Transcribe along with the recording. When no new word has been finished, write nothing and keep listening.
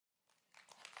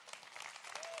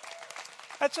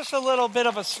That's just a little bit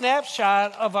of a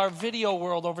snapshot of our video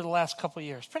world over the last couple of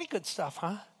years. Pretty good stuff,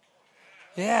 huh?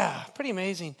 Yeah, pretty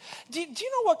amazing. Do you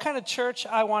know what kind of church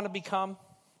I want to become?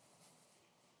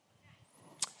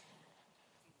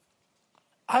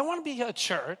 I want to be a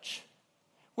church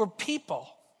where people,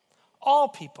 all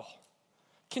people,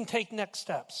 can take next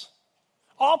steps.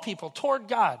 All people toward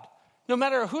God, no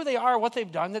matter who they are, what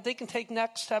they've done, that they can take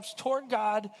next steps toward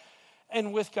God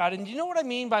and with God. And do you know what I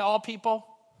mean by all people?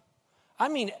 I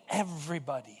mean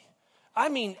everybody. I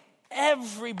mean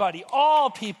everybody, all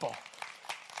people.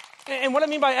 And what I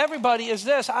mean by everybody is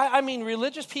this. I mean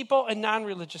religious people and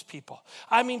non-religious people.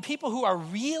 I mean people who are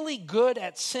really good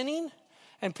at sinning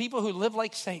and people who live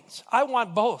like saints. I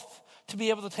want both to be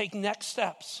able to take next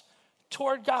steps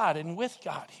toward God and with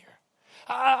God here.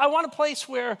 I want a place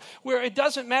where it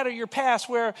doesn't matter your past,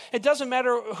 where it doesn't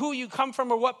matter who you come from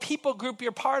or what people group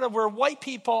you're part of, where white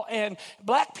people and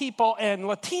black people and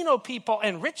Latino people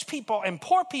and rich people and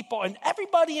poor people and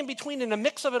everybody in between in a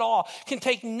mix of it all can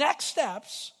take next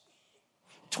steps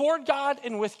toward God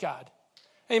and with God.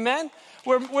 Amen?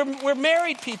 We're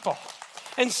married people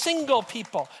and single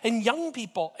people and young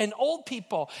people and old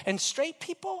people and straight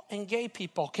people and gay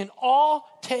people can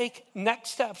all take next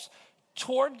steps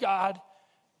toward God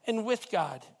and with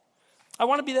God. I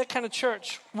want to be that kind of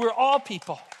church where all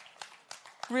people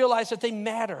realize that they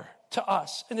matter to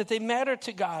us and that they matter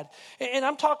to God. And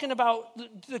I'm talking about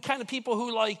the kind of people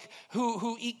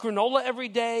who eat granola every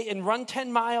day and run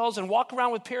 10 miles and walk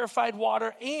around with purified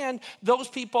water, and those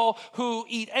people who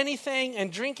eat anything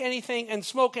and drink anything and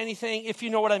smoke anything, if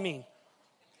you know what I mean.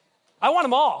 I want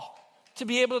them all to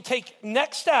be able to take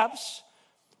next steps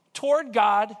toward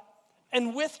God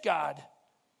and with God.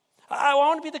 I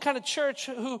want to be the kind of church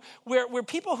where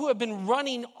people who have been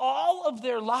running all of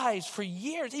their lives for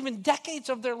years, even decades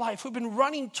of their life, who've been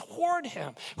running toward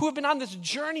him, who have been on this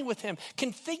journey with him,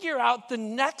 can figure out the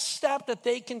next step that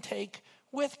they can take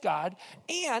with God.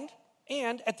 And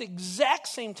at the exact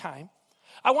same time,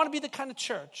 I want to be the kind of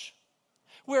church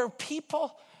where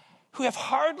people who have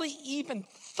hardly even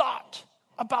thought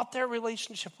about their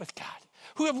relationship with God,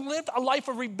 who have lived a life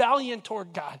of rebellion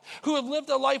toward God, who have lived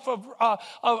a life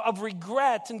of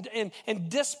regret and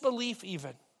disbelief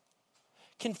even,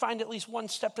 can find at least one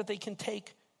step that they can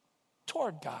take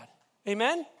toward God.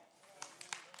 Amen?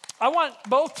 I want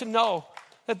both to know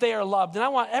that they are loved, and I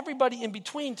want everybody in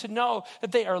between to know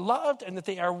that they are loved and that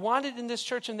they are wanted in this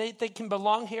church and they can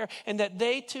belong here, and that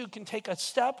they too can take a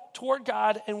step toward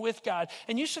God and with God.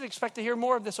 And you should expect to hear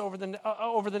more of this over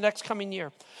the next coming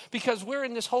year, because we're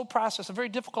in this whole process, a very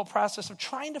difficult process of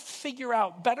trying to figure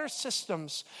out better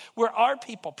systems where our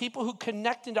people who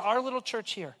connect into our little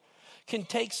church here, can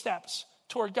take steps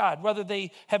toward God, whether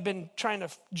they have been trying to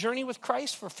journey with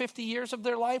Christ for 50 years of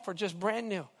their life or just brand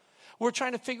new. We're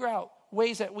trying to figure out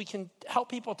ways that we can help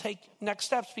people take next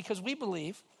steps, because we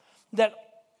believe that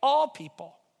all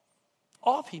people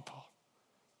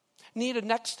need a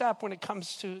next step when it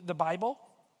comes to the Bible,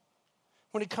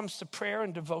 when it comes to prayer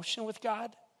and devotion with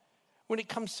God, when it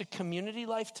comes to community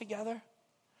life together,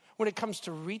 when it comes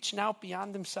to reaching out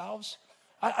beyond themselves.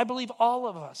 I believe all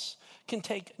of us can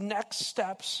take next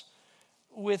steps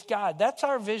with God. That's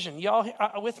our vision. Y'all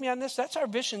are with me on this? That's our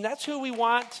vision. That's who we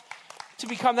want to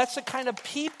become. That's the kind of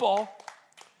people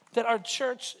that our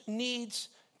church needs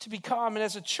to become. And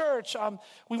as a church,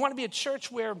 we want to be a church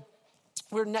where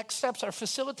next steps are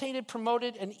facilitated,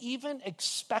 promoted, and even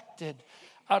expected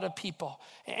out of people.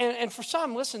 And for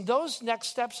some, listen, those next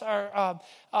steps are,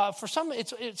 for some,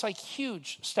 it's like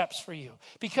huge steps for you.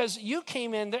 Because you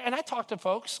came in there, and I talked to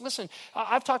folks, listen,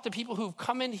 I've talked to people who've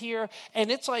come in here,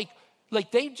 and it's like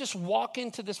they just walk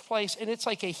into this place and it's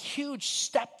like a huge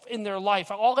step in their life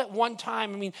all at one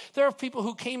time. I mean, there are people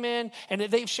who came in and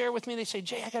they've shared with me, they say,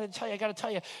 Jay, I got to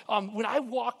tell you, when I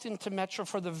walked into Metro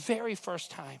for the very first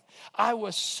time, I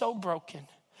was so broken.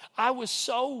 I was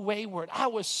so wayward. I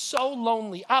was so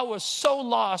lonely. I was so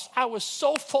lost. I was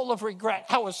so full of regret.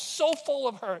 I was so full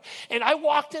of hurt. And I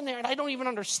walked in there and I don't even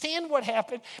understand what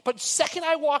happened. But the second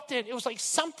I walked in, it was like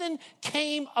something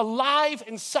came alive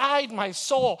inside my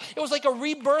soul. It was like a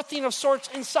rebirthing of sorts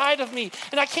inside of me.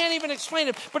 And I can't even explain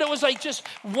it, but it was like just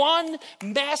one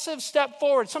massive step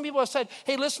forward. Some people have said,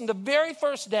 hey, listen, the very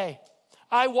first day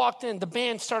I walked in, the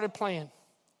band started playing.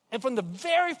 And from the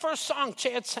very first song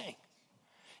Chad sang,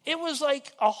 it was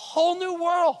like a whole new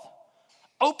world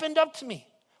opened up to me,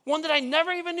 one that I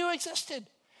never even knew existed.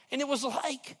 And it was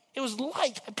like,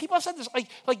 people have said this,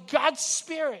 like God's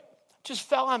Spirit just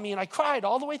fell on me and I cried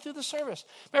all the way through the service.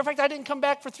 Matter of fact, I didn't come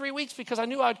back for 3 weeks because I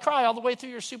knew I'd cry all the way through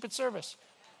your stupid service.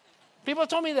 People have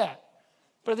told me that,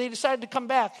 but they decided to come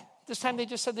back This time they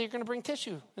just said they're going to bring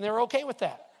tissue, and they were okay with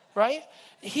that, right?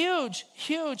 Huge,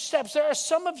 huge steps. There are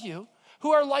some of you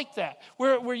who are like that,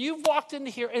 where you've walked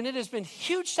into here and it has been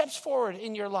huge steps forward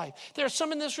in your life. There are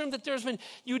some in this room that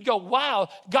you'd go, wow,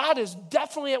 God is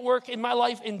definitely at work in my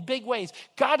life in big ways.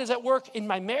 God is at work in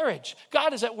my marriage.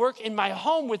 God is at work in my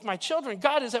home with my children.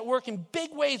 God is at work in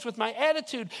big ways with my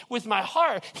attitude, with my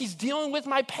heart. He's dealing with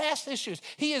my past issues.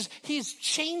 He's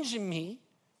changing me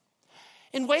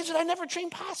in ways that I never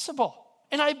dreamed possible.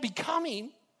 And I'm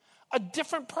becoming a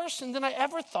different person than I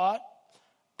ever thought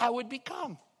I would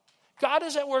become. God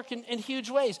is at work in huge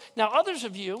ways. Now, others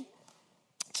of you,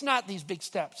 it's not these big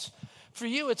steps. For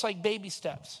you, it's like baby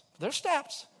steps. There's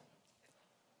steps,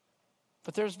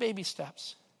 but there's baby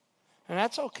steps. And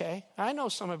that's okay. I know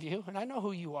some of you, and I know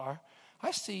who you are.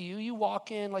 I see you. You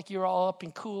walk in like you're all up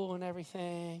and cool and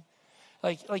everything.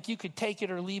 Like you could take it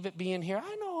or leave it being here.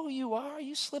 I know who you are.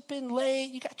 You slip in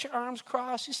late. You got your arms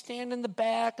crossed. You stand in the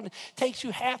back, and it takes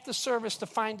you half the service to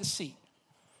find a seat.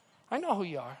 I know who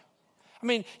you are. I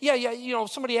mean, yeah,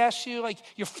 somebody asks you, like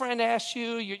your friend asks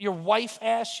you, your wife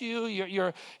asks you,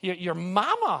 your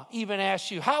mama even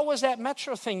asks you, how was that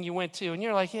Metro thing you went to? And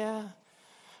you're like, yeah,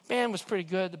 band was pretty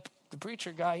good. The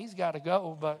preacher guy, he's got to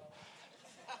go, but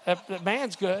the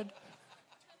band's good.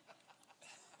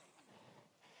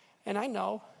 And I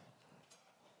know.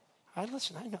 I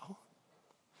know.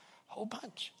 Whole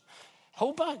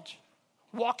bunch.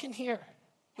 Walk in here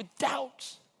with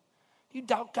doubts. You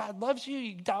doubt God loves you.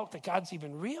 You doubt that God's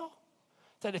even real.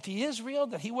 That if he is real,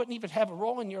 that he wouldn't even have a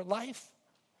role in your life.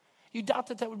 You doubt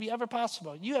that would be ever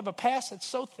possible. You have a past that's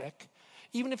so thick.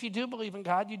 Even if you do believe in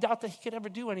God, you doubt that he could ever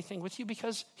do anything with you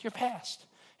because your past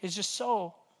is just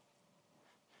so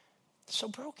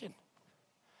broken.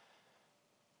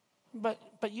 But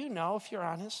if you're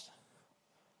honest,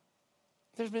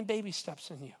 there's been baby steps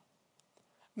in you.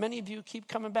 Many of you keep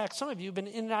coming back. Some of you have been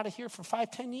in and out of here for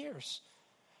 5-10 years.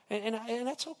 And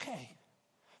that's okay,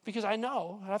 because I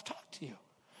know, and I've talked to you.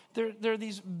 There are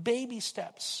these baby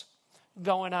steps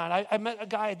going on. I met a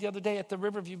guy the other day at the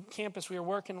Riverview campus. We were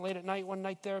working late at night one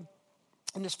night there,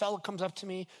 and this fellow comes up to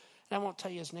me, and I won't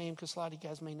tell you his name because a lot of you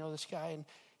guys may know this guy. And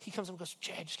he comes up and goes,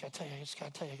 Jay, I just got to tell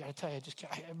you.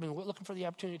 I've been looking for the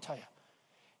opportunity to tell you.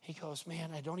 He goes,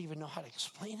 man, I don't even know how to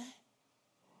explain it.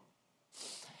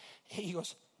 He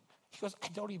goes, I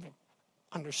don't even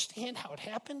understand how it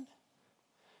happened.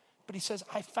 But he says,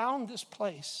 I found this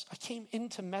place. I came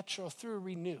into Metro through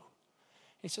Renew.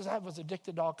 He says, I was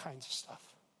addicted to all kinds of stuff.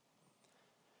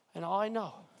 And all I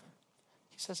know,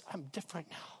 he says, I'm different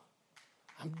now.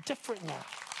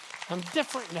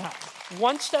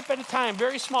 One step at a time,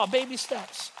 very small, baby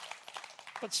steps.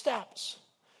 But steps.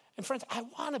 And friends, I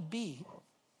want to be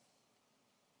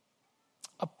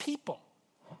a people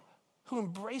who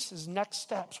embraces next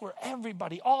steps, where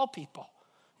everybody, all people,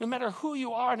 no matter who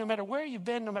you are, no matter where you've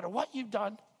been, no matter what you've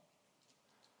done,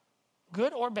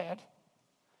 good or bad,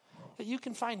 that you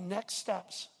can find next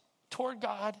steps toward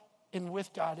God and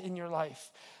with God in your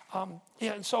life.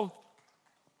 And so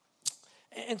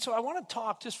I want to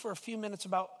talk just for a few minutes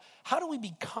about how do we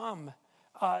become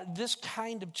this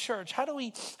kind of church? How do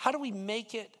we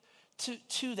make it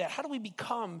to that? How do we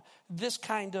become this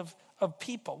kind of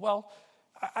people? Well,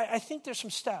 I think there's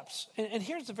some steps. And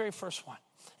here's the very first one.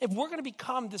 If we're going to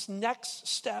become this next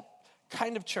step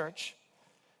kind of church,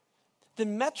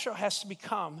 then Metro has to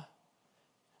become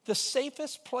the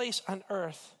safest place on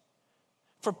earth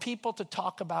for people to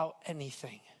talk about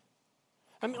anything.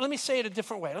 I mean, let me say it a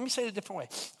different way.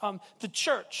 The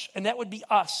church, and that would be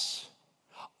us,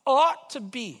 ought to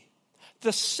be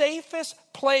the safest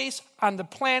place on the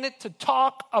planet to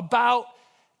talk about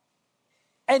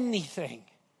anything.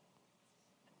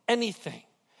 Anything.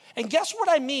 And guess what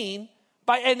I mean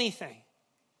by anything?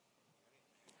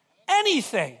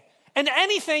 Anything. And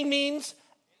anything means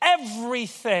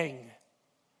everything.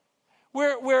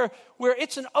 Where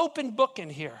it's an open book in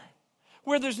here.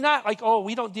 Where there's not like, oh,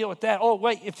 we don't deal with that. Oh,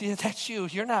 wait, if that's you,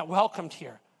 you're not welcomed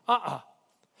here. That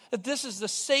this is the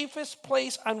safest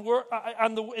place in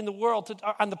the world,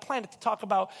 on the planet, to talk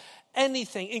about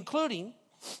anything, including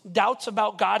doubts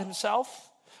about God himself,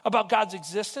 about God's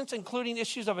existence, including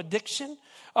issues of addiction,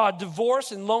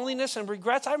 divorce and loneliness and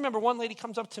regrets. I remember one lady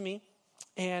comes up to me,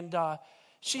 and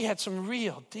she had some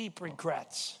real deep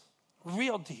regrets,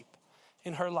 real deep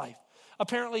in her life.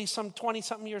 Apparently some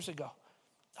 20-something years ago,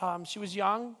 she was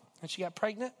young, and she got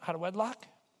pregnant out of wedlock.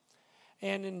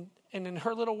 And in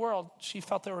her little world, she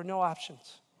felt there were no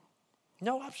options.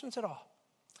 No options at all.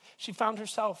 She found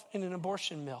herself in an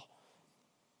abortion mill.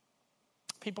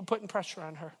 People putting pressure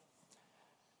on her.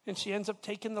 And she ends up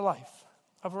taking the life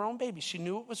of her own baby. She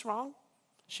knew it was wrong.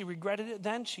 She regretted it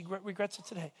then. She regrets it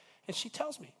today. And she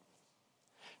tells me,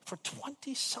 for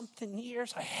 20-something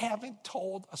years, I haven't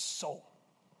told a soul.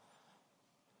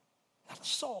 Not a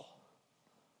soul.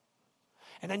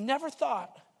 And I never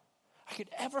thought I could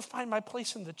ever find my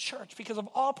place in the church, because of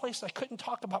all places I couldn't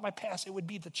talk about my past, it would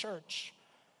be the church.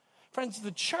 Friends,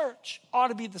 the church ought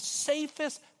to be the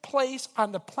safest place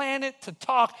on the planet to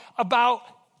talk about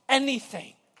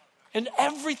anything and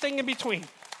everything in between.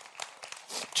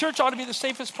 Church ought to be the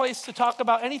safest place to talk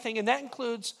about anything, and that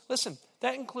includes, listen,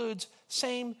 that includes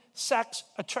same-sex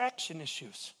attraction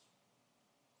issues.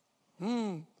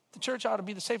 The church ought to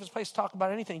be the safest place to talk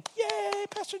about anything. Yay,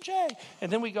 Pastor Jay. And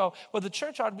then we go, well, the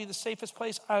church ought to be the safest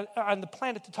place on the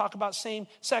planet to talk about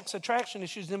same-sex attraction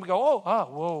issues. And then we go,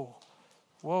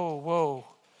 whoa.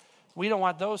 We don't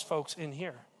want those folks in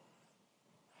here.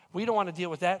 We don't want to deal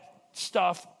with that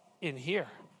stuff in here.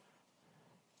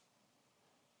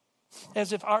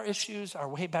 As if our issues are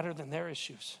way better than their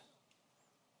issues.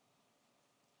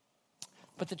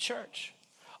 But the church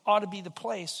ought to be the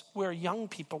place where young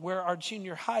people, where our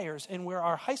junior hires, and where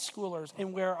our high schoolers,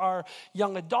 and where our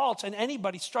young adults, and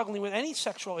anybody struggling with any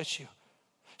sexual issue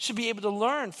should be able to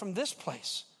learn from this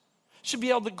place, should be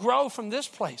able to grow from this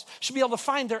place, should be able to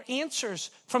find their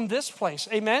answers from this place.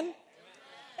 Amen?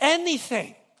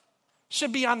 Anything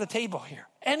should be on the table here.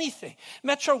 Anything.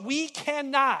 Metro, we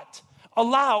cannot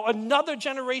allow another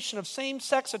generation of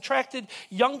same-sex attracted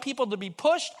young people to be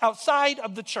pushed outside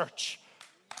of the church.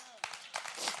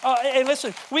 And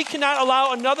listen, we cannot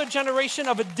allow another generation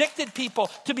of addicted people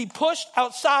to be pushed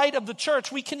outside of the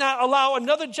church. We cannot allow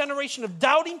another generation of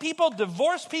doubting people,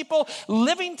 divorced people,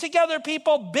 living together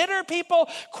people, bitter people,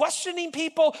 questioning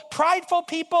people, prideful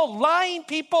people, lying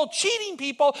people, cheating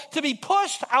people to be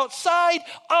pushed outside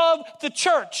of the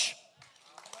church.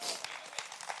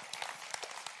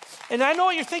 And I know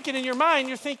what you're thinking in your mind.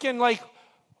 You're thinking like,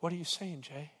 what are you saying,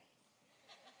 Jay?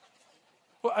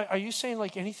 Well, are you saying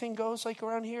like anything goes like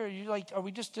around here? Are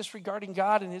we just disregarding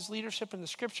God and his leadership and the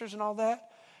scriptures and all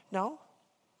that? No.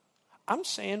 I'm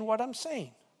saying what I'm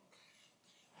saying.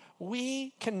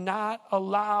 We cannot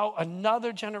allow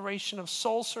another generation of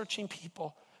soul-searching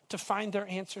people to find their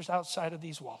answers outside of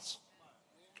these walls.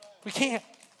 We can't.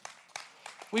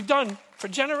 We've done for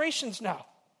generations now,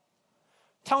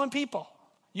 telling people,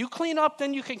 you clean up,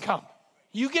 then you can come.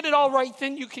 You get it all right,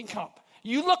 then you can come.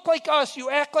 You look like us,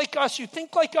 you act like us, you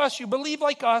think like us, you believe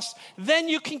like us, then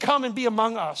you can come and be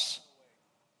among us.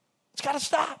 It's got to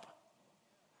stop.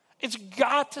 It's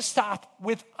got to stop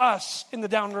with us in the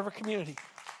Downriver community.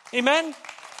 Amen?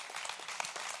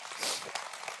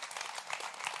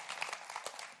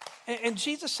 And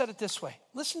Jesus said it this way.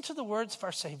 Listen to the words of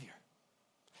our Savior.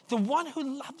 The one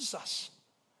who loves us.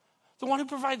 The one who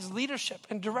provides leadership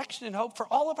and direction and hope for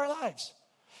all of our lives.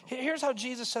 Here's how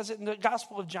Jesus says it in the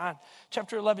Gospel of John,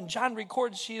 chapter 11. John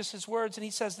records Jesus' words, and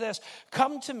he says this,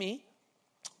 come to me,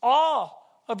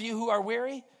 all of you who are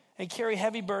weary and carry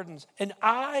heavy burdens, and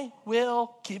I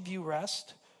will give you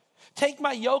rest. Take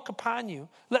my yoke upon you.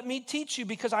 Let me teach you,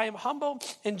 because I am humble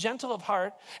and gentle of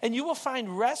heart, and you will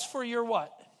find rest for your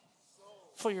what?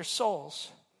 For your souls.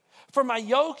 For my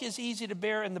yoke is easy to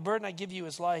bear, and the burden I give you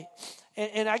is light.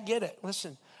 And I get it.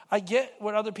 Listen, I get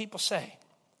what other people say.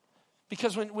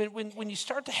 Because when you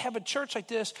start to have a church like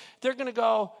this, they're going to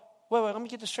go, wait, let me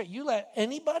get this straight. You let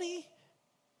anybody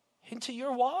into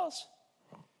your walls?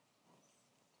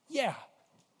 Yeah,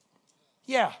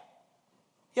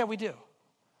 we do.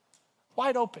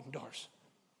 Wide open doors.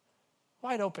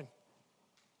 Wide open.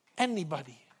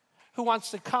 Anybody who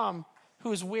wants to come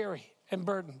who is weary and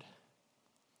burdened.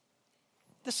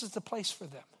 This is the place for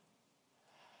them.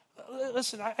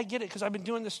 Listen, I get it, because I've been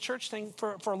doing this church thing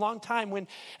for a long time.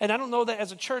 And I don't know that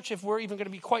as a church if we're even going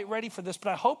to be quite ready for this, but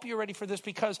I hope you're ready for this,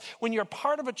 because when you're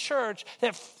part of a church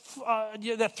that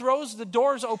throws the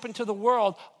doors open to the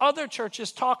world, other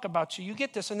churches talk about you. You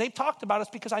get this, and they've talked about us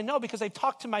because I know, because they've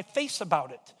talked to my face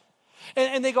about it.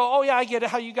 And they go, oh yeah, I get it,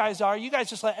 how you guys are. You guys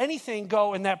just let anything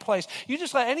go in that place. You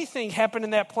just let anything happen in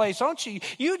that place, don't you?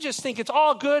 You just think it's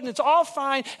all good and it's all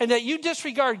fine, and that you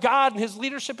disregard God and his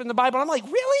leadership in the Bible. I'm like,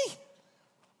 really?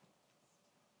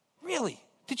 Really?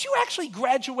 Did you actually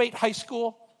graduate high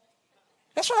school?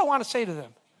 That's what I want to say to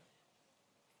them.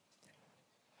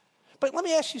 But let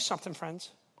me ask you something,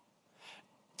 friends.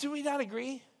 Do we not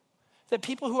agree that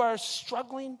people who are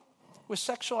struggling with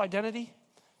sexual identity,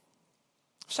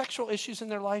 sexual issues in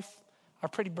their life, are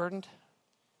pretty burdened?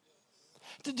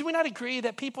 Do we not agree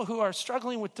that people who are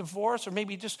struggling with divorce, or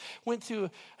maybe just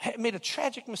made a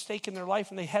tragic mistake in their life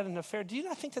and they had an affair, do you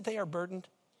not think that they are burdened?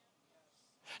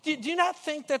 Do you not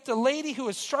think that the lady who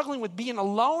is struggling with being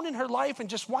alone in her life and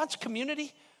just wants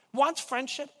community wants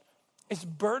friendship, is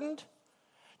burdened.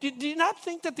 Do you not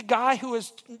think that the guy who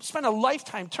has spent a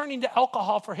lifetime turning to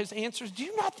alcohol for his answers, do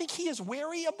you not think he is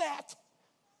wary of that?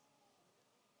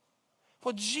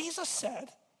 Well, Jesus said,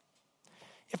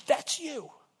 if that's you,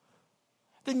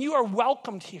 then you are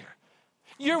welcomed here.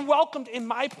 You're welcomed in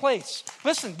my place.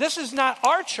 Listen, this is not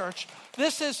our church.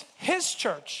 This is his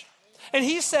church. And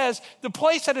he says the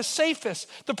place that is safest,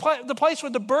 the place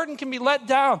where the burden can be let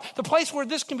down, the place where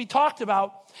this can be talked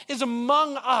about is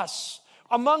among us,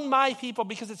 among my people,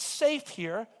 because it's safe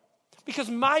here, because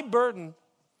my burden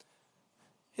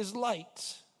is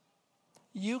light.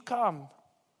 You come.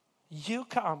 You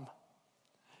come.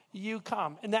 You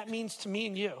come. And that means to me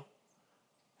and you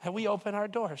that we open our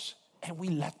doors and we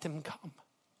let them come.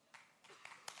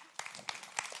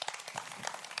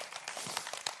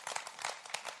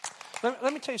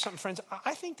 Let me tell you something, friends.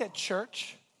 I think that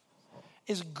church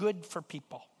is good for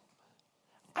people.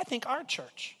 I think our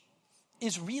church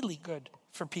is really good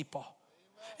for people.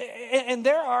 And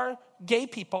there are gay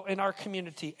people in our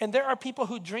community. And there are people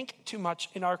who drink too much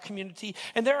in our community.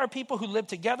 And there are people who live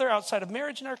together outside of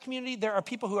marriage in our community. There are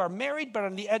people who are married but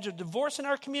on the edge of divorce in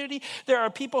our community. There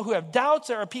are people who have doubts.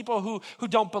 There are people who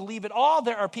don't believe at all.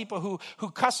 There are people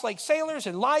who cuss like sailors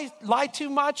and lie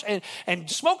too much and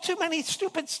smoke too many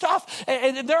stupid stuff.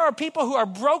 And there are people who are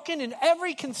broken in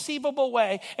every conceivable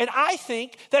way. And I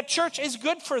think that church is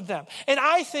good for them. And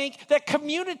I think that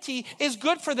community is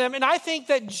good for them. And I think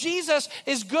that Jesus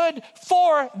is good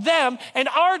for them, and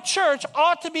our church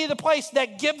ought to be the place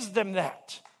that gives them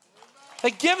that.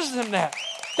 That gives them that.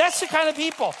 That's the kind of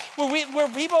people where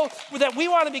people that we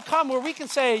want to become, where we can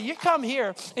say, you come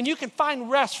here and you can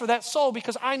find rest for that soul,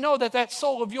 because I know that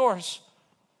soul of yours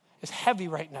is heavy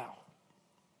right now.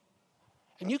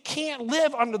 And you can't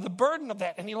live under the burden of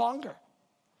that any longer.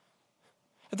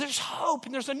 And there's hope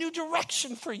and there's a new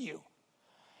direction for you.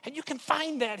 And you can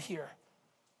find that here.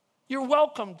 You're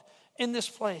welcomed in this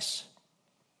place.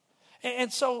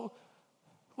 And so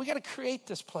we got to create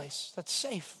this place that's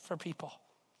safe for people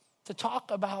to talk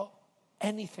about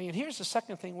anything. And here's the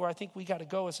second thing where I think we got to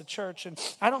go as a church. And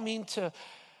I don't mean to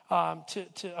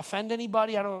offend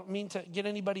anybody. I don't mean to get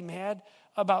anybody mad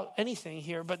about anything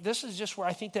here. But this is just where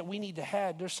I think that we need to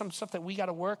head. There's some stuff that we got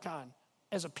to work on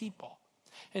as a people.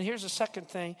 And here's the second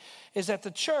thing, is that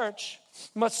the church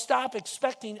must stop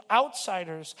expecting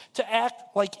outsiders to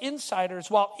act like insiders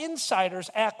while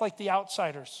insiders act like the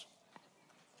outsiders.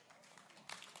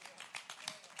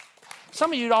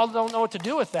 Some of you all don't know what to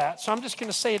do with that, so I'm just going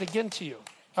to say it again to you,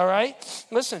 all right?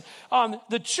 Listen,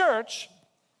 the church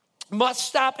must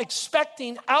stop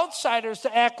expecting outsiders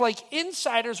to act like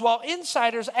insiders while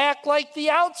insiders act like the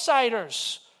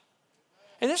outsiders.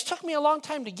 And this took me a long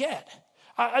time to get.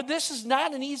 This is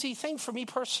not an easy thing for me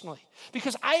personally,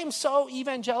 because I am so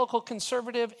evangelical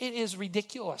conservative, it is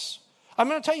ridiculous. I'm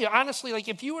going to tell you, honestly, like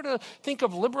if you were to think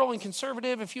of liberal and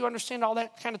conservative, if you understand all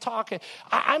that kind of talk,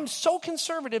 I'm so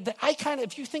conservative that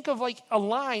if you think of like a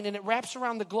line and it wraps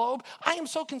around the globe, I am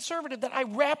so conservative that I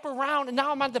wrap around and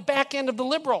now I'm on the back end of the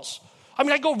liberals. I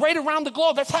mean, I go right around the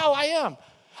globe. That's how I am.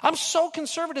 I'm so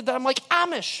conservative that I'm like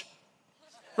Amish,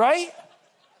 right?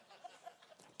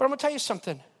 But I'm going to tell you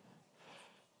something.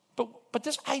 But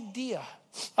this idea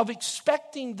of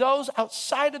expecting those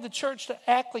outside of the church to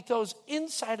act like those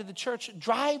inside of the church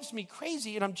drives me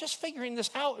crazy, and I'm just figuring this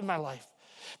out in my life.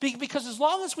 Because as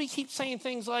long as we keep saying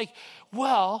things like,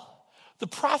 well, the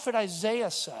prophet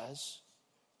Isaiah says,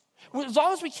 as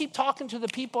long as we keep talking to the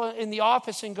people in the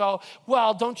office and go,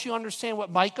 well, don't you understand what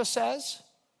Micah says?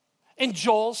 And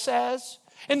Joel says?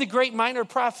 And the great minor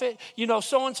prophet,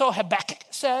 so-and-so Habakkuk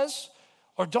says?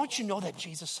 Or don't you know that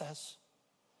Jesus says?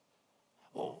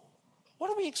 Well, what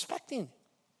are we expecting?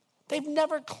 They've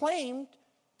never claimed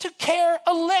to care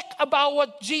a lick about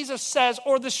what Jesus says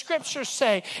or the scriptures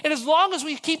say. And as long as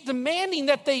we keep demanding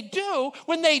that they do,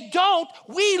 when they don't,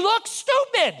 we look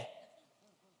stupid.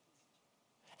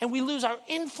 And we lose our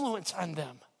influence on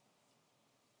them.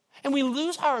 And we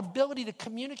lose our ability to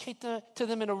communicate to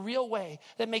them in a real way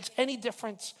that makes any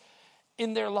difference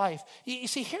in their life. You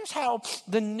see, here's how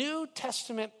the New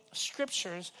Testament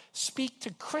scriptures speak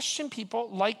to Christian people,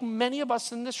 like many of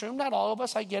us in this room, not all of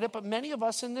us, I get it, but many of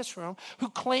us in this room who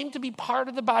claim to be part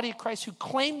of the body of Christ, who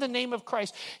claim the name of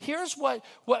Christ. Here's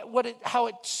how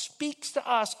it speaks to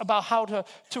us about how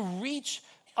to reach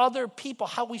other people,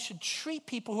 how we should treat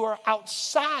people who are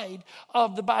outside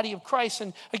of the body of Christ.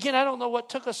 And again, I don't know what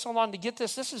took us so long to get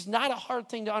this. This is not a hard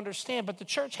thing to understand, but the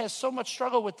church has so much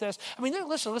struggle with this. I mean,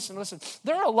 listen.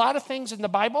 There are a lot of things in the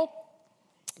Bible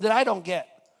that I don't get,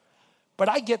 but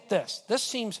I get this. This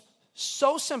seems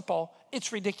so simple,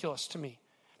 it's ridiculous to me.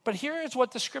 But here is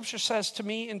what the scripture says to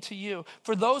me and to you.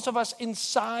 For those of us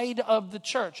inside of the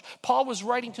church, Paul was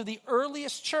writing to the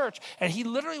earliest church, and he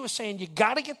literally was saying, you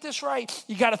got to get this right.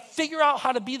 You got to figure out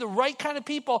how to be the right kind of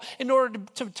people in order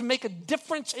to make a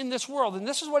difference in this world. And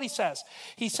this is what he says.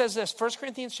 He says this, 1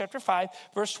 Corinthians chapter 5,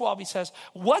 verse 12, he says,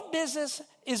 what business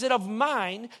is it of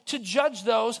mine to judge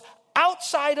those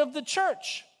outside of the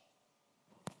church?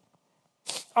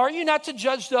 Are you not to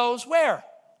judge those where?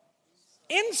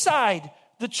 Inside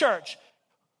the church.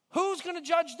 Who's going to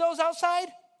judge those outside?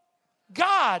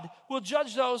 God will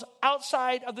judge those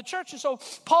outside of the church. And so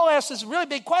Paul asks this really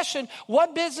big question,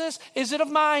 what business is it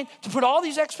of mine to put all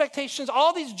these expectations,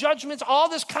 all these judgments, all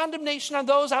this condemnation on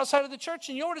those outside of the church?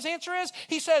 And you know what his answer is?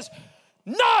 He says,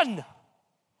 none.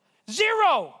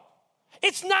 Zero.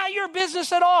 It's not your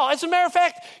business at all. As a matter of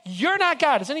fact, you're not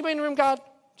God. Is anybody in the room God?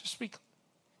 Just speak.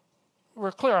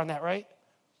 We're clear on that, right?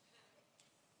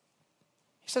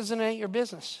 He says, it ain't your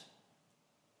business.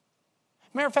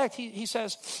 Matter of fact, he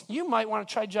says, you might want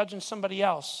to try judging somebody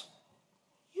else.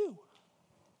 You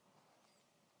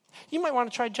might want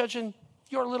to try judging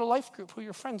your little life group, who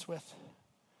you're friends with.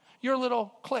 Your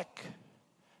little clique.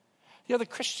 The other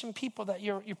Christian people that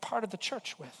you're part of the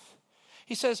church with.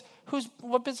 He says,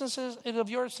 what business is it of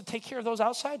yours to take care of those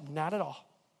outside? Not at all.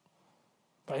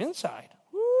 But inside,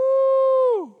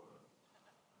 woo!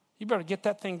 You better get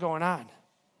that thing going on.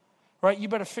 Right? You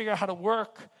better figure out how to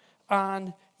work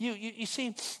on you. You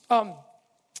see,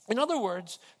 in other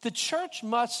words, the church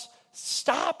must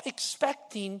stop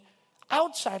expecting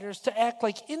outsiders to act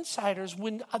like insiders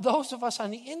when those of us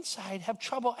on the inside have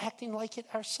trouble acting like it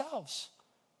ourselves.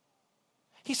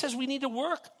 He says we need to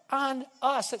work on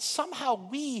us, that somehow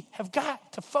we have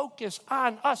got to focus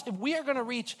on us. If we are going to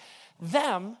reach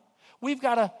them, we've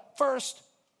got to first,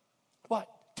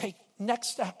 take next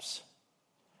steps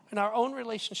in our own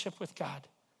relationship with God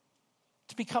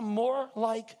to become more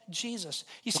like Jesus.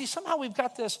 You see, somehow we've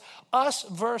got this us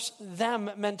versus them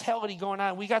mentality going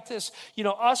on. We got this,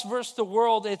 us versus the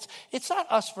world. It's not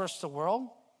us versus the world.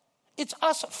 It's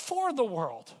us for the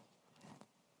world.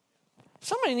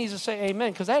 Somebody needs to say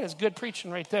amen, because that is good preaching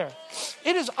right there.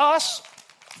 It is us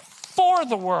for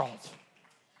the world.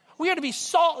 We are to be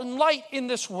salt and light in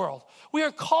this world. We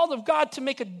are called of God to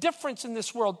make a difference in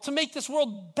this world, to make this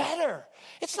world better.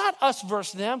 It's not us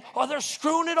versus them. Oh, they're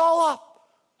screwing it all up.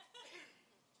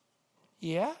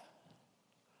 Yeah?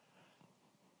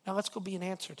 Now let's go be an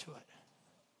answer to it.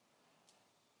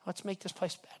 Let's make this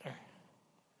place better.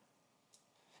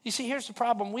 You see, here's the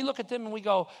problem. We look at them and we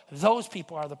go, those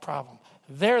people are the problem.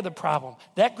 They're the problem.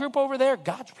 That group over there,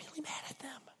 God's really mad at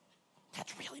them.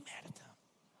 God's really mad at them.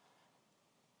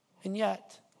 And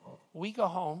yet, we go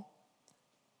home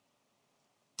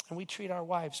and we treat our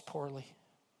wives poorly.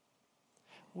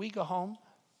 We go home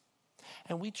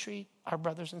and we treat our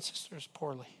brothers and sisters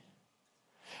poorly.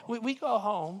 We go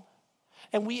home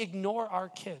and we ignore our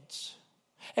kids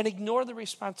and ignore the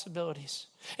responsibilities.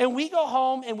 And we go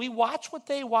home and we watch what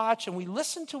they watch and we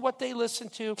listen to what they listen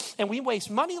to, and we waste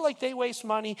money like they waste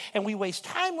money, and we waste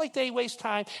time like they waste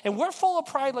time, and we're full of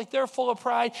pride like they're full of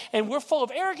pride, and we're full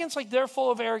of arrogance like they're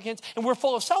full of arrogance, and we're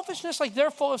full of selfishness like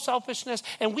they're full of selfishness,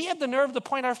 and we have the nerve to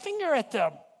point our finger at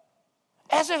them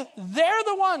as if they're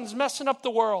the ones messing up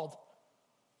the world.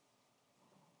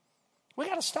 We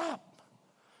got to stop.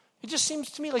 It just seems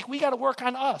to me like we got to work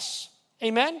on us.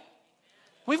 Amen?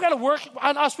 We've got to work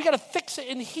on us. We've got to fix it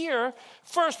in here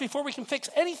first before we can fix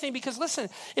anything. Because listen,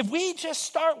 if we just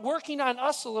start working on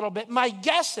us a little bit, my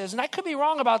guess is, and I could be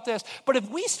wrong about this, but if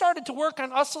we started to work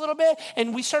on us a little bit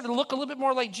and we started to look a little bit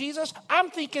more like Jesus,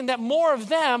 I'm thinking that more of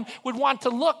them would want to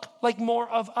look like more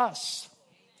of us.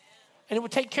 And it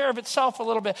would take care of itself a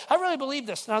little bit. I really believe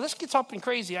this. Now, this gets up and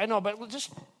crazy, I know, but we'll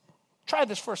just try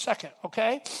this for a second,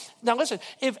 okay? Now, listen,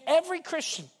 if every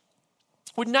Christian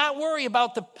would not worry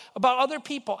about other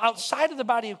people outside of the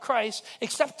body of Christ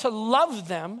except to love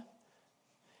them,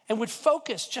 and would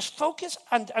focus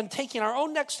on taking our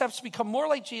own next steps to become more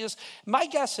like Jesus, my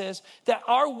guess is that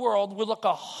our world would look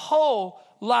a whole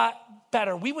lot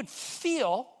better. We would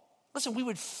physically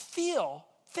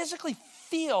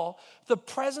feel the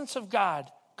presence of God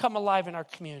come alive in our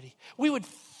community. We would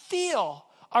feel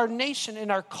our nation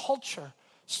and our culture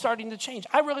starting to change.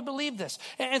 I really believe this.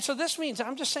 And so this means,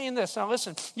 I'm just saying this. Now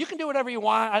listen, you can do whatever you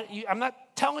want. I'm not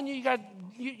telling you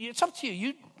it's up to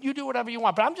you. You do whatever you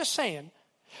want. But I'm just saying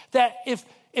that if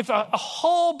a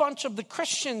whole bunch of the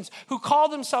Christians who call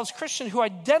themselves Christian, who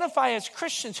identify as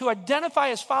Christians, who identify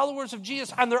as followers of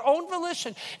Jesus on their own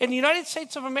volition in the United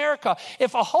States of America,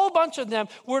 if a whole bunch of them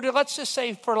were to, let's just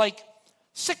say for like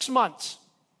 6 months,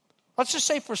 let's just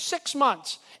say for 6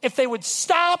 months, if they would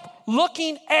stop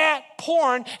looking at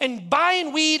porn and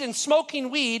buying weed and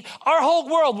smoking weed, our whole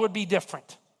world would be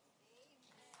different.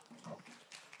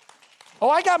 Oh,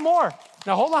 I got more.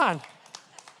 Now, hold on.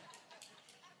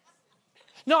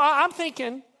 No, I'm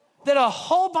thinking that a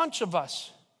whole bunch of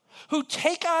us who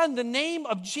take on the name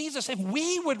of Jesus, if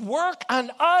we would work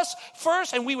on us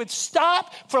first and we would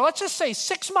stop for, let's just say,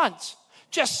 6 months,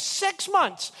 just 6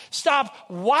 months, stop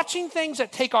watching things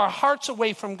that take our hearts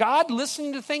away from God,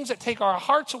 listening to things that take our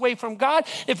hearts away from God,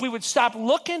 if we would stop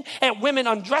looking at women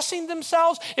undressing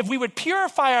themselves, if we would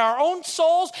purify our own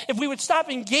souls, if we would stop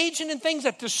engaging in things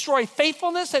that destroy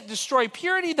faithfulness, that destroy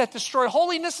purity, that destroy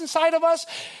holiness inside of us,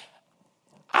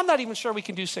 I'm not even sure we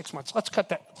can do 6 months. Let's cut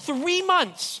that. 3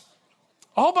 months.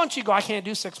 A whole bunch of you go, I can't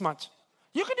do 6 months.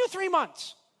 You can do 3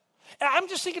 months. I'm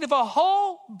just thinking if a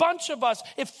whole bunch of us,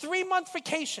 if 3-month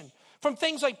vacation from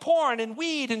things like porn and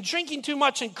weed and drinking too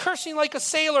much and cursing like a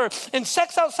sailor and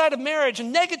sex outside of marriage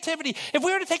and negativity, if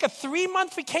we were to take a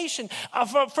 3-month vacation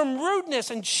from rudeness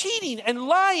and cheating and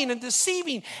lying and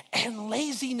deceiving and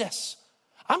laziness,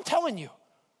 I'm telling you,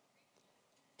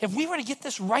 if we were to get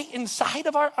this right inside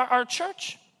of our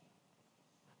church,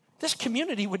 this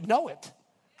community would know it.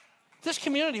 This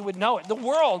community would know it. The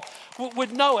world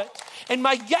would know it. And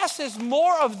my guess is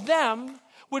more of them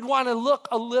would want to look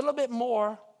a little bit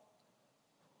more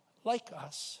like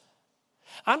us.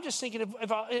 I'm just thinking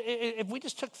if we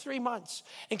just took 3 months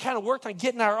and kind of worked on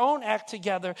getting our own act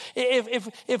together,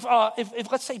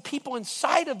 if let's say people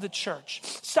inside of the church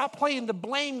stop playing the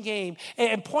blame game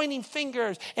and pointing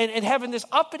fingers and having this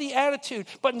uppity attitude,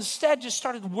 but instead just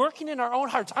started working in our own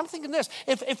hearts. I'm thinking this,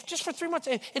 if just for 3 months,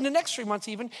 in the next 3 months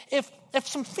even, if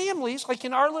some families, like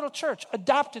in our little church,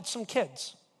 adopted some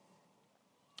kids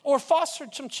or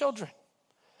fostered some children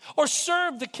or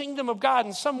served the kingdom of God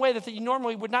in some way that you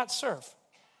normally would not serve,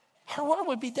 our world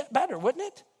would be better, wouldn't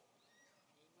it?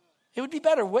 It would be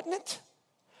better, wouldn't it?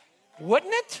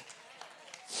 Wouldn't it?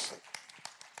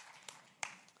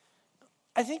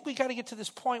 I think we got to get to this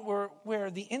point where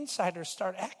the insiders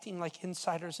start acting like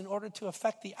insiders in order to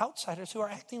affect the outsiders who are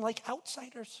acting like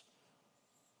outsiders.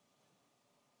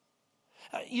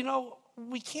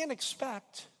 We can't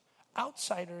expect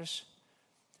outsiders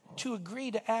to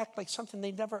agree to act like something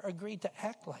they never agreed to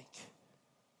act like.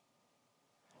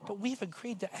 But we've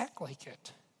agreed to act like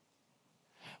it.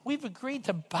 We've agreed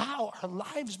to bow our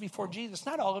lives before Jesus.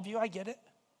 Not all of you, I get it.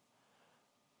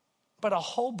 But a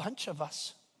whole bunch of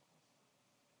us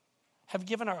have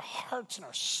given our hearts and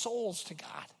our souls to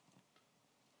God.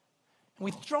 And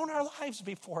we've thrown our lives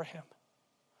before him.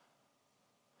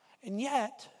 And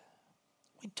yet,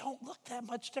 we don't look that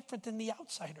much different than the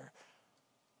outsider.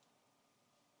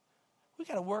 We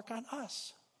got to work on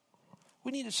us.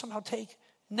 We need to somehow take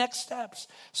next steps.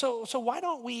 So why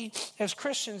don't we, as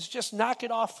Christians, just knock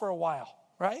it off for a while,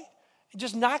 right?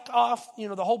 Just knock off,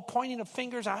 the whole pointing of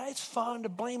fingers. It's fun to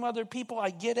blame other people. I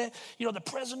get it. The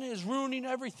president is ruining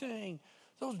everything.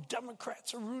 Those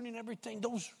Democrats are ruining everything.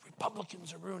 Those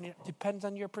Republicans are ruining it. Depends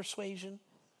on your persuasion,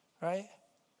 right?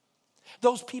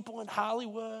 Those people in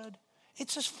Hollywood.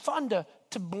 It's just fun to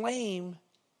blame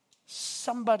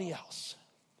somebody else.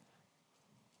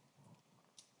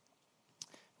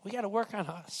 We got to work on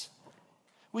us.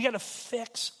 We got to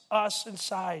fix us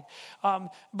inside.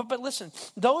 But listen,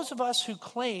 those of us who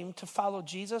claim to follow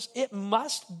Jesus, it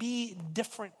must be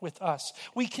different with us.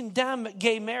 We condemn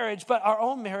gay marriage, but our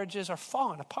own marriages are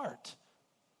falling apart.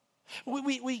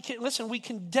 We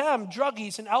condemn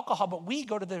druggies and alcohol, but we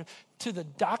go to the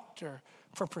doctor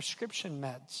for prescription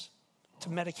meds to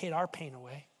medicate our pain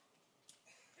away.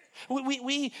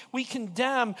 We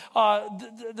condemn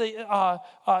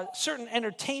certain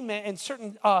entertainment and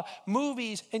certain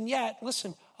movies, and yet,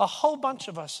 listen, a whole bunch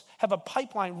of us have a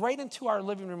pipeline right into our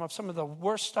living room of some of the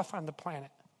worst stuff on the planet.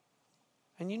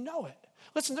 And you know it.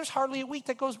 Listen, there's hardly a week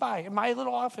that goes by in my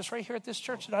little office right here at this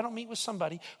church that I don't meet with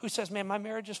somebody who says, man, my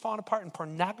marriage is falling apart and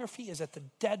pornography is at the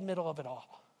dead middle of it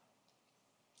all.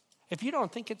 If you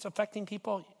don't think it's affecting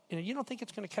people, you don't think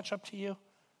it's going to catch up to you,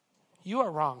 you are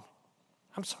wrong.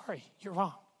 I'm sorry, you're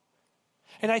wrong.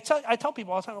 And I tell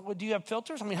people all the time, well, do you have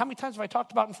filters? I mean, how many times have I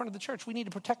talked about in front of the church? We need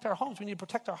to protect our homes. We need to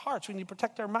protect our hearts. We need to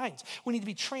protect our minds. We need to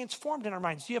be transformed in our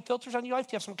minds. Do you have filters on your life?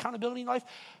 Do you have some accountability in your life?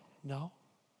 No.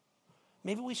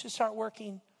 Maybe we should start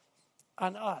working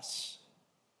on us.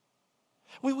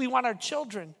 We want our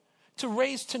children to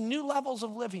raise to new levels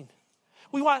of living.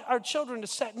 We want our children to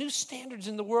set new standards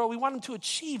in the world. We want them to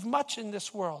achieve much in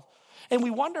this world. And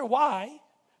we wonder why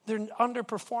they're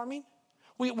underperforming.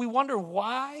 We wonder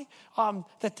why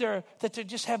that they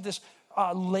just have this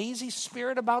lazy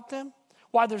spirit about them,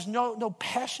 why there's no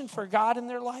passion for God in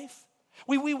their life.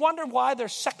 We wonder why they're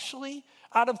sexually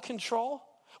out of control.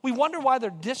 We wonder why they're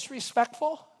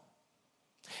disrespectful.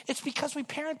 It's because we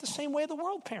parent the same way the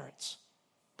world parents,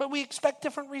 but we expect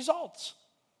different results.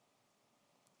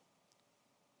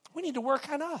 We need to work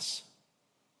on us.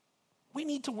 We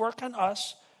need to work on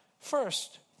us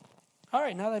first. All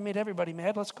right, now that I made everybody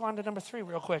mad, let's go on to number 3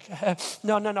 real quick.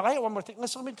 No. I got one more thing.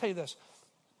 Listen, let me tell you this.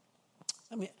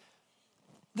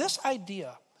 This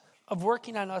idea of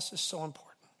working on us is so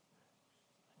important.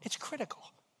 It's critical.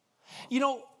 You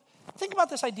know, think about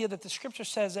this idea that the scripture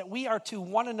says that we are to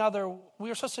one another, we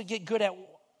are supposed to get good at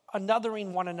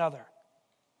anothering one another.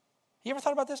 You ever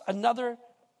thought about this?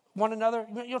 One another.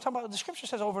 You know, talking about the scripture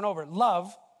says over and over,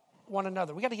 love one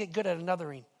another. We got to get good at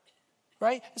anothering,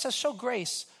 right? It says show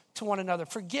grace to one another,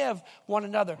 forgive one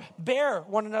another, bear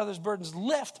one another's burdens,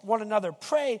 lift one another,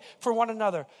 pray for one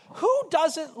another. Who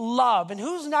doesn't love and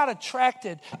who's not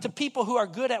attracted to people who are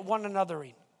good at one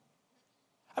anothering?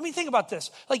 I mean, think about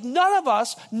this. Like none of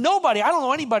us, nobody, I don't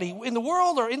know anybody in the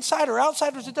world or inside or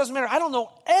outsiders, it doesn't matter. I don't know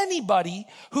anybody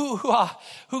who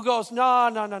goes,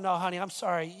 no, honey, I'm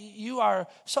sorry. You are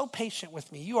so patient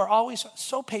with me. You are always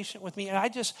so patient with me.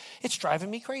 And it's driving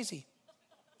me crazy.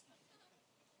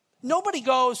 Nobody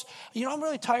goes, I'm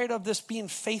really tired of this being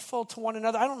faithful to one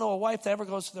another. I don't know a wife that ever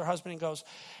goes to their husband and goes,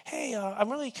 hey, I'm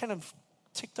really kind of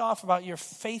ticked off about your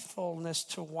faithfulness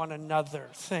to one another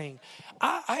thing.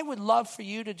 I would love for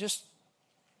you to just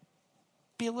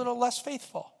be a little less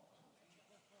faithful.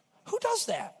 Who does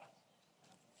that?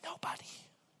 Nobody.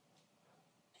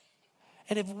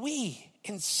 And if we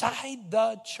inside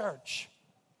the church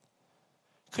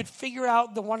could figure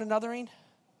out the one anothering,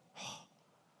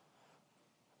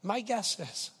 my guess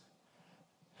is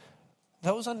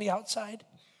those on the outside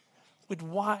would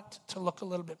want to look a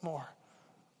little bit more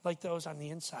like those on the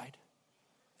inside.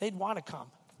 They'd want to come.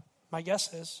 My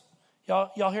guess is.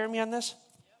 Y'all hearing me on this?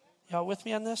 Y'all with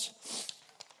me on this?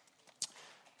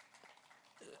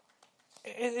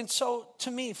 And so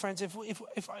to me, friends,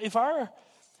 if our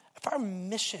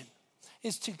mission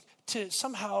is to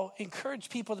somehow encourage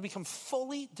people to become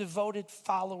fully devoted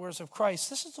followers of Christ.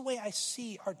 This is the way I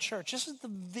see our church. This is the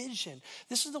vision.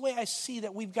 This is the way I see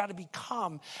that we've got to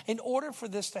become in order for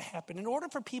this to happen. In order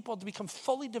for people to become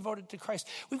fully devoted to Christ,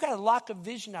 we've got to lock a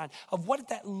vision on of what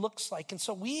that looks like. And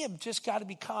so we have just got to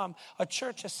become a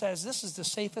church that says this is the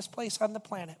safest place on the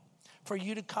planet for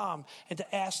you to come and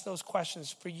to ask those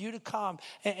questions, for you to come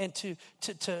and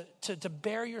to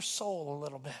bare your soul a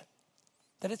little bit.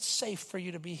 That it's safe for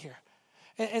you to be here.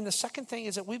 And the second thing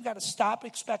is that we've got to stop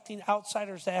expecting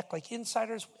outsiders to act like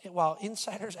insiders while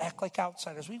insiders act like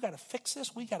outsiders. We've got to fix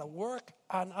this. We've got to work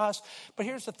on us. But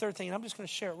here's the third thing, and I'm just going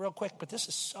to share it real quick, but this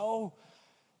is so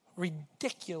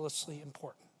ridiculously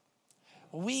important.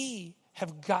 We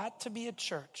have got to be a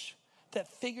church that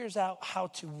figures out how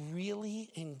to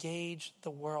really engage the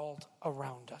world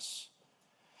around us.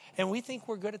 And we think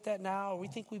we're good at that now. Or we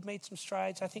think we've made some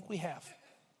strides. I think we have.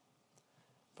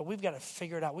 But we've got to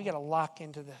figure it out. We've got to lock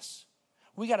into this.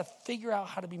 We've got to figure out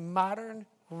how to be modern,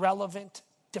 relevant,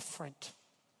 different.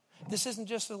 This isn't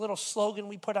just a little slogan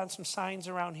we put on some signs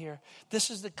around here.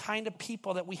 This is the kind of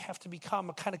people that we have to become,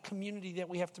 a kind of community that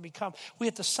we have to become. We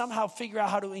have to somehow figure out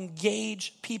how to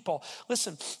engage people.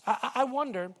 Listen, I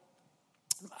wonder,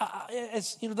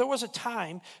 there was a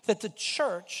time that the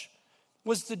church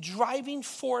was the driving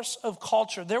force of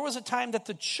culture. There was a time that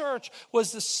the church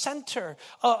was the center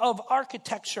of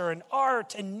architecture and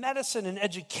art and medicine and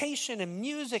education and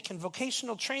music and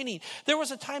vocational training. There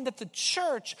was a time that the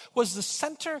church was the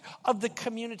center of the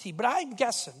community. But I'm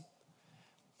guessing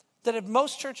that if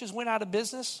most churches went out of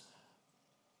business,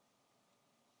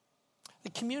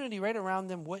 the community right around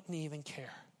them wouldn't even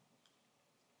care.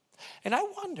 And I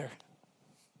wonder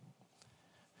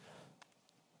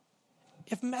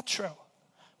if Metro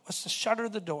was to shutter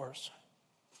the doors,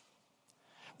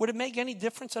 would it make any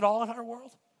difference at all in our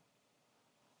world?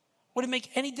 Would it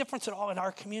make any difference at all in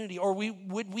our community? Or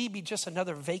would we be just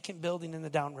another vacant building in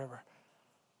the downriver?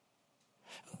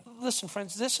 Listen,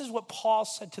 friends, this is what Paul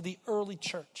said to the early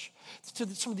church, to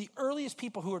some of the earliest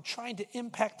people who were trying to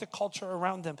impact the culture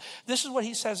around them. This is what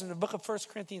he says in the book of 1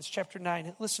 Corinthians chapter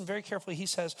 9. Listen very carefully. He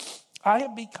says, I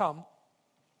have become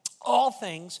all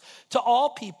things to all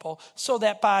people so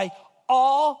that by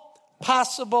all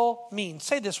possible means.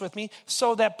 Say this with me.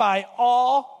 So that by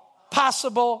all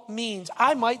possible means,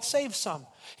 I might save some.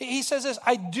 He says this,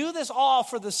 I do this all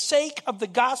for the sake of the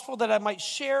gospel that I might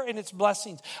share in its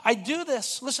blessings. I do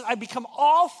this, listen, I become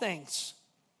all things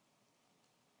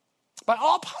by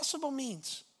all possible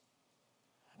means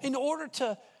in order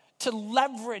to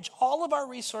leverage all of our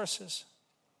resources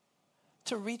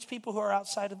to reach people who are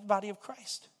outside of the body of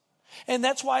Christ. And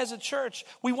that's why as a church,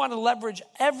 we want to leverage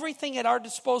everything at our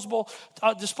disposal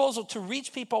to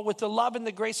reach people with the love and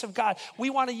the grace of God. We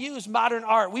want to use modern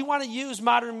art. We want to use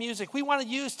modern music. We want to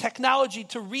use technology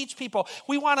to reach people.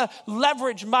 We want to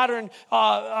leverage modern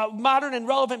and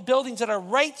relevant buildings that are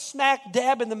right smack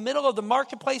dab in the middle of the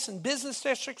marketplace and business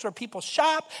districts where people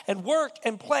shop and work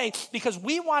and play, because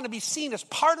we want to be seen as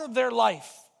part of their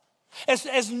life,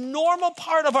 as normal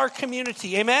part of our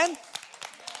community. Amen?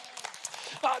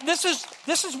 This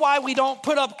is why we don't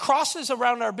put up crosses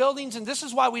around our buildings, and this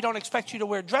is why we don't expect you to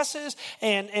wear dresses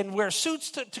and wear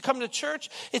suits to come to church.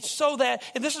 It's so that,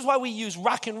 and this is why we use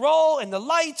rock and roll and the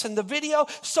lights and the video,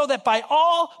 so that by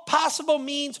all possible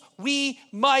means we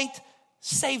might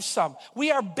save some.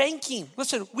 We are banking.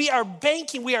 Listen, we are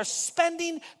banking. We are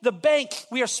spending the bank.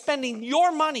 We are spending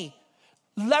your money,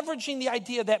 leveraging the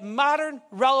idea that modern,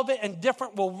 relevant, and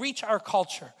different will reach our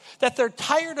culture. That they're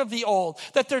tired of the old.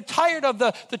 That they're tired of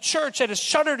the church that has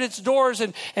shuttered its doors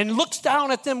and looks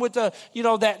down at them with the,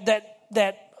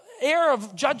 that air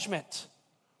of judgment.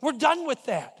 We're done with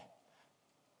that.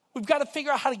 We've got to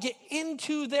figure out how to get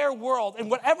into their world. And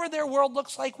whatever their world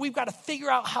looks like, we've got to figure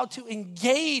out how to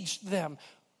engage them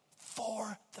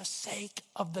for the sake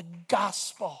of the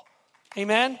gospel.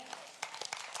 Amen?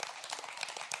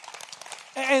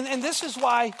 And this is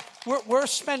why we're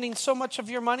spending so much of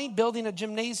your money building a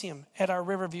gymnasium at our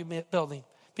Riverview building,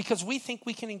 because we think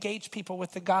we can engage people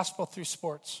with the gospel through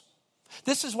sports.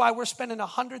 This is why we're spending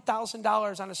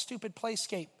 $100,000 on a stupid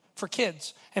playscape for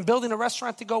kids and building a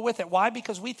restaurant to go with it. Why?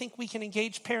 Because we think we can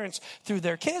engage parents through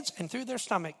their kids and through their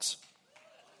stomachs.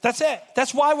 That's it.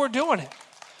 That's why we're doing it.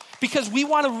 Because we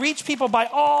want to reach people by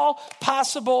all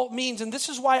possible means. And this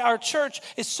is why our church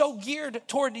is so geared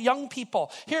toward young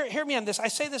people. Hear me on this. I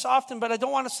say this often, but I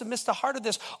don't want us to miss the heart of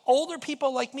this. Older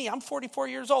people like me, I'm 44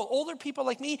 years old. Older people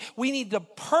like me, we need to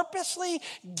purposely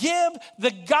give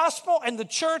the gospel and the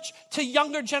church to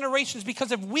younger generations.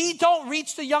 Because if we don't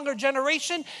reach the younger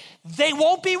generation, they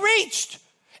won't be reached.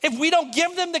 If we don't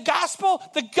give them the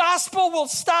gospel will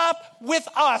stop with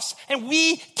us. And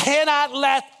we cannot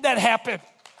let that happen.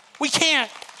 We can't.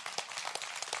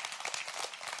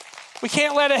 We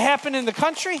can't let it happen in the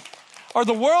country or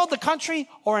the world, the country,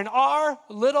 or in our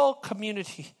little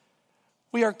community.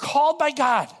 We are called by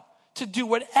God to do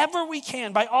whatever we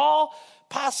can by all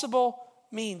possible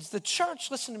means. The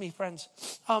church, listen to me, friends,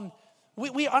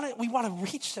 we want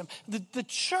to reach them. The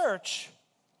church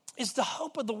is the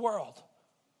hope of the world.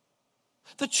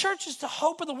 The church is the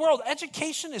hope of the world.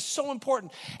 Education is so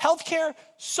important. Healthcare,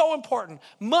 so important.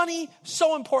 Money,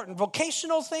 so important.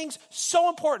 Vocational things, so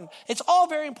important. It's all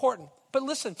very important. But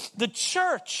listen, the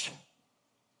church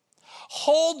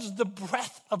holds the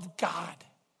breath of God.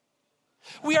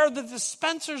 We are the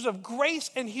dispensers of grace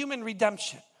and human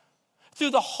redemption through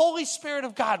the Holy Spirit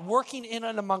of God working in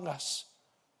and among us.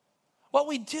 What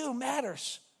we do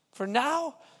matters for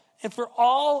now and for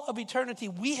all of eternity.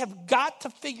 We have got to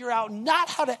figure out not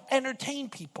how to entertain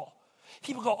people.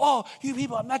 People go, oh, you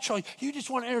people at Metro, you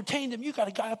just want to entertain them. You got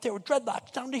a guy up there with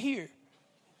dreadlocks down to here.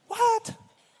 What?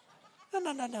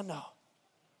 No.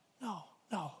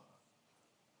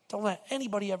 Don't let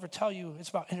anybody ever tell you it's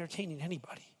about entertaining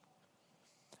anybody.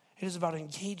 It is about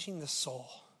engaging the soul.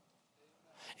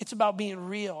 It's about being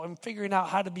real and figuring out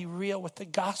how to be real with the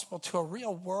gospel to a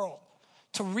real world,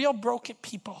 to real broken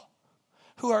people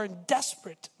who are in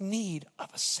desperate need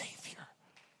of a Savior,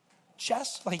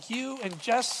 just like you and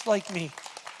just like me.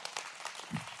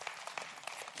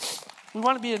 We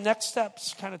want to be a next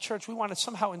steps kind of church. We want to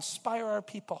somehow inspire our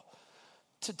people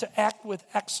to act with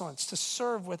excellence, to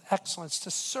serve with excellence,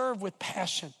 to serve with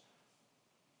passion,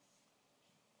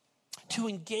 to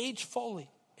engage fully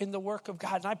in the work of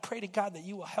God. And I pray to God that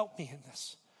you will help me in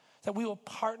this, that we will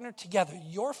partner together,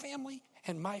 your family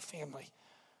and my family,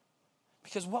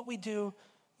 because what we do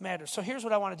matters. So here's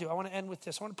what I want to do. I want to end with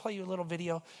this. I want to play you a little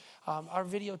video. Our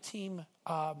video team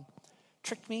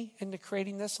tricked me into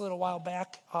creating this a little while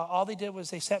back. All they did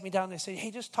was they sat me down and they said, hey,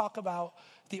 just talk about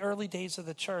the early days of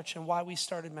the church and why we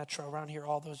started Metro around here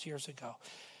all those years ago.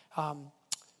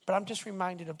 But I'm just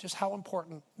reminded of just how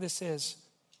important this is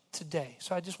today.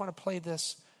 So I just want to play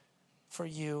this for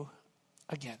you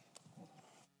again.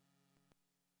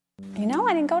 You know,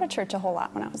 I didn't go to church a whole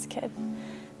lot when I was a kid.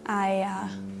 I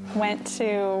went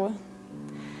to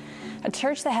a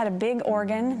church that had a big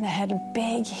organ, that had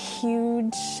big,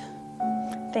 huge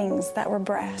things that were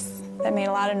brass, that made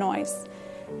a lot of noise.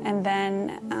 And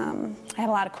then I had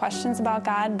a lot of questions about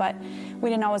God, but we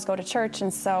didn't always go to church,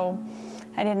 and so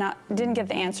I didn't get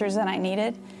the answers that I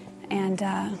needed. And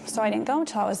so I didn't go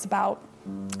until I was about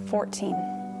 14.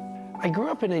 I grew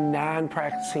up in a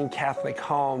non-practicing Catholic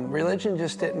home. Religion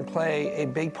just didn't play a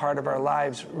big part of our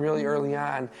lives really early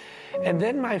on. And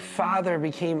then my father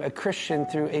became a Christian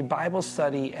through a Bible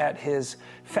study at his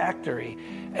factory.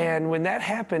 And when that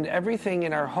happened, everything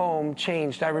in our home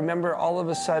changed. I remember all of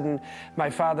a sudden my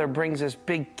father brings this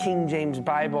big King James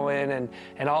Bible in,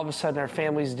 and all of a sudden our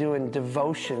family's doing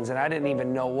devotions, and I didn't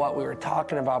even know what we were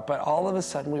talking about, but all of a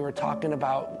sudden we were talking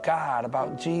about God,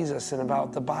 about Jesus, and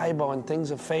about the Bible and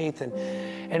things of faith, and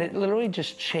it literally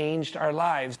just changed our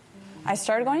lives. I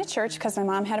started going to church because my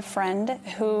mom had a friend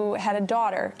who had a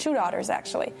daughter, 2 daughters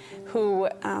actually, who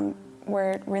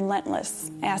were relentless,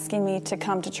 asking me to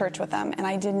come to church with them, and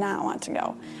I did not want to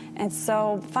go. And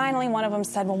so finally one of them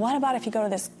said, well, what about if you go to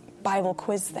this Bible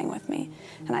quiz thing with me?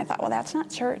 And I thought, well, that's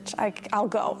not church. I'll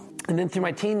go. And then through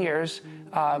my teen years,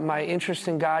 my interest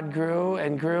in God grew,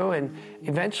 and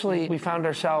eventually we found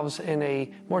ourselves in a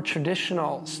more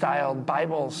traditional styled,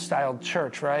 Bible styled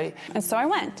church, right? And so I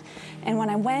went. And when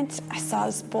I went, I saw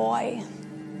this boy,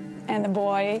 and the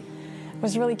boy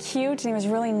was really cute, and he was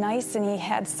really nice, and he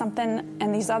had something,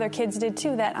 and these other kids did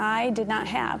too, that I did not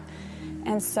have.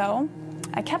 And so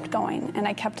I kept going, and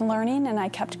I kept learning, and I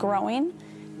kept growing,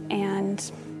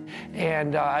 and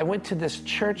I went to this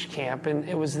church camp, and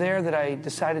it was there that I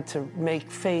decided to make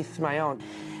faith my own.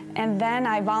 And then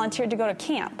I volunteered to go to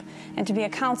camp and to be a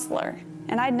counselor.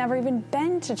 And I'd never even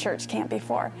been to church camp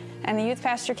before. And the youth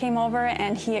pastor came over,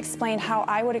 and he explained how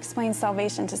I would explain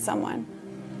salvation to someone.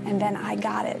 And then I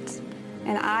got it.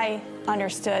 And I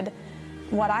understood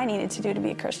what I needed to do to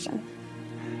be a Christian.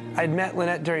 I'd met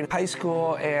Lynette during high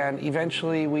school, and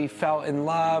eventually we fell in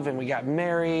love, and we got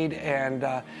married,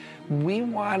 and we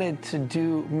wanted to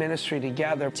do ministry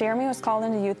together. Jeremy was called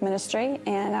into youth ministry,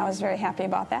 and I was very happy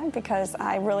about that because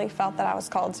I really felt that I was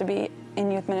called to be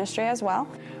in youth ministry as well.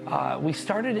 We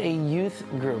started a youth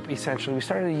group, essentially. We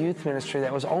started a youth ministry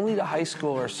that was only to high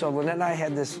schoolers. So Lynette and I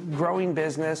had this growing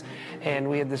business, and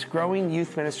we had this growing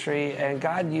youth ministry, and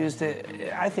God used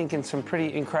it, I think, in some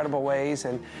pretty incredible ways.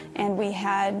 And we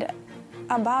had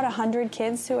about 100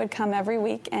 kids who would come every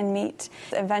week and meet.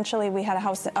 Eventually, we had a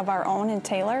house of our own in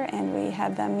Taylor, and we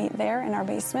had them meet there in our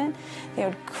basement. They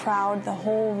would crowd the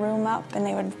whole room up, and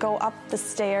they would go up the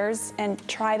stairs and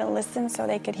try to listen so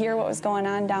they could hear what was going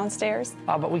on downstairs.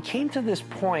 But we came to this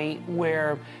point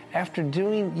where, after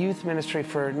doing youth ministry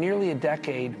for nearly a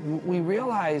decade, we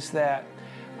realized that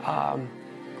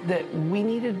we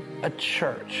needed a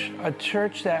church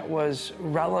that was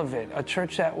relevant, a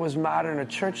church that was modern, a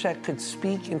church that could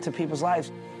speak into people's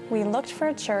lives. We looked for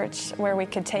a church where we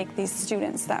could take these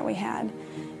students that we had,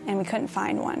 and we couldn't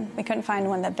find one. We couldn't find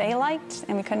one that they liked,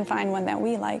 and we couldn't find one that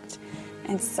we liked.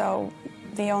 And so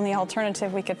the only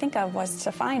alternative we could think of was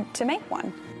to make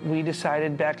one. We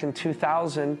decided back in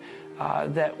 2000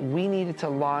 that we needed to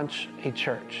launch a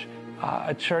church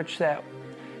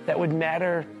that would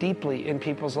matter deeply in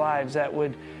people's lives, that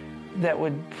would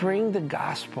bring the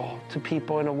gospel to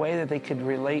people in a way that they could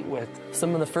relate with.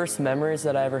 Some of the first memories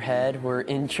that I ever had were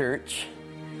in church,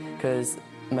 because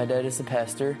my dad is a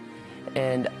pastor,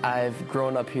 and I've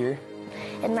grown up here.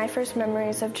 And my first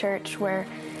memories of church were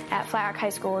at Flat Rock High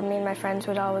School, when me and my friends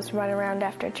would always run around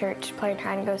after church playing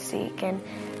hide-and-go-seek and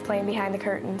playing behind the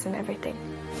curtains and everything.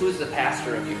 Who's the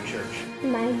pastor of your church?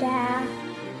 My dad.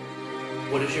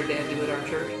 What does your dad do at our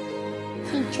church?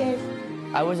 Teaches.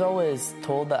 I was always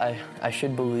told that I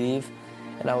should believe,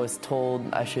 and I was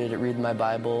told I should read my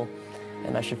Bible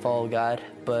and I should follow God.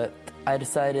 But I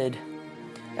decided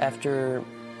after,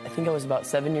 I think I was about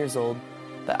 7 years old,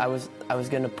 that I was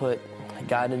going to put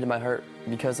God into my heart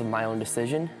because of my own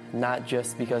decision, not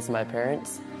just because of my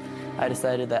parents. I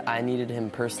decided that I needed Him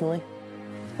personally.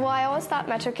 Well, I always thought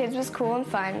Metro Kids was cool and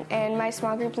fun, and my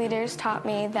small group leaders taught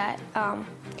me that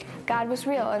God was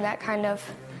real, and that kind of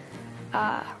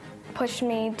pushed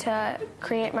me to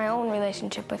create my own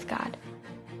relationship with God.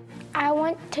 I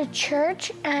went to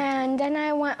church, and then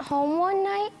I went home one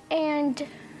night, and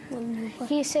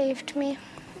He saved me.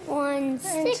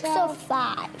 6 or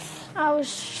 5? I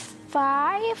was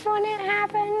 5 when it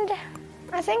happened.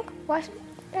 I think, was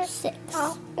it? 6.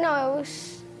 Oh, no, it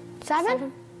was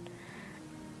 7?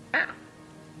 Ah.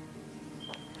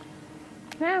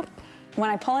 Yeah. When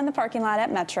I pull in the parking lot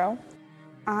at Metro,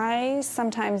 I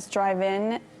sometimes drive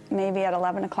in maybe at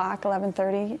 11 o'clock,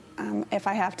 11:30, if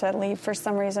I have to leave for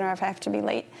some reason or if I have to be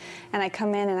late. And I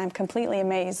come in and I'm completely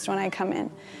amazed when I come in,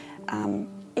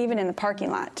 even in the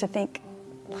parking lot, to think,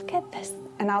 look at this.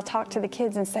 And I'll talk to the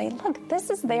kids and say, look, this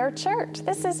is their church.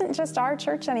 This isn't just our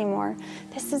church anymore.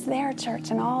 This is their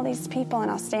church and all these people.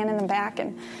 And I'll stand in the back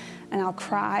and I'll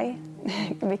cry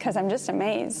because I'm just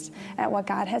amazed at what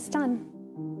God has done.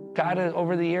 God,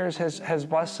 over the years, has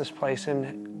blessed this place.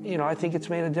 And, I think it's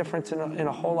made a difference in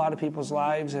a whole lot of people's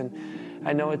lives. And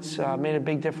I know it's made a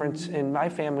big difference in my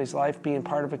family's life, being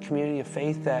part of a community of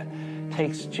faith that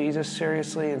takes Jesus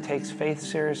seriously and takes faith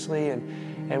seriously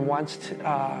and wants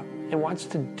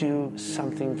to do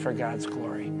something for God's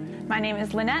glory. My name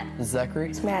is Lynette. Zachary.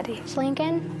 It's Maddie. It's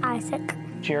Lincoln. Isaac.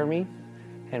 Jeremy,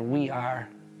 and we are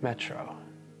Metro.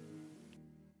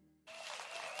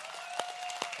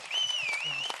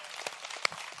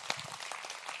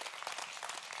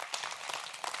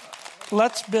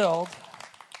 Let's build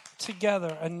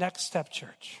together a Next Step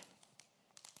church.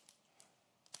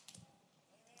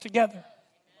 Together.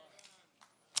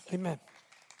 Amen.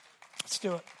 Let's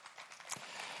do it.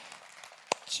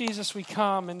 Jesus, we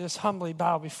come and just humbly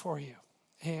bow before you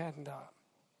and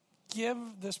give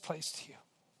this place to you.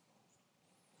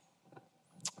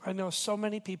 I know so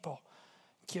many people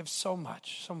give so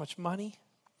much money,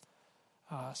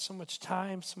 so much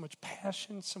time, so much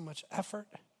passion, so much effort.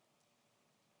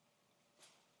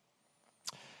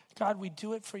 God, we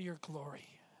do it for your glory.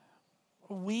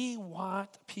 We want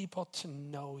people to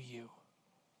know you.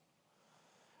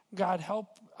 God, help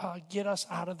get us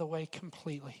out of the way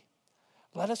completely.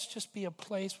 Let us just be a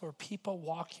place where people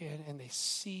walk in and they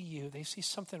see you. They see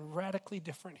something radically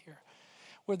different here,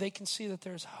 where they can see that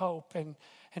there's hope and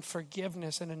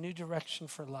forgiveness and a new direction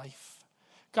for life.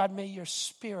 God, may your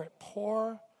Spirit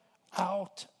pour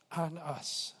out on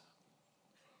us.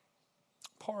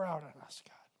 Pour out on us,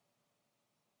 God.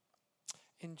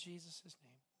 In Jesus' name.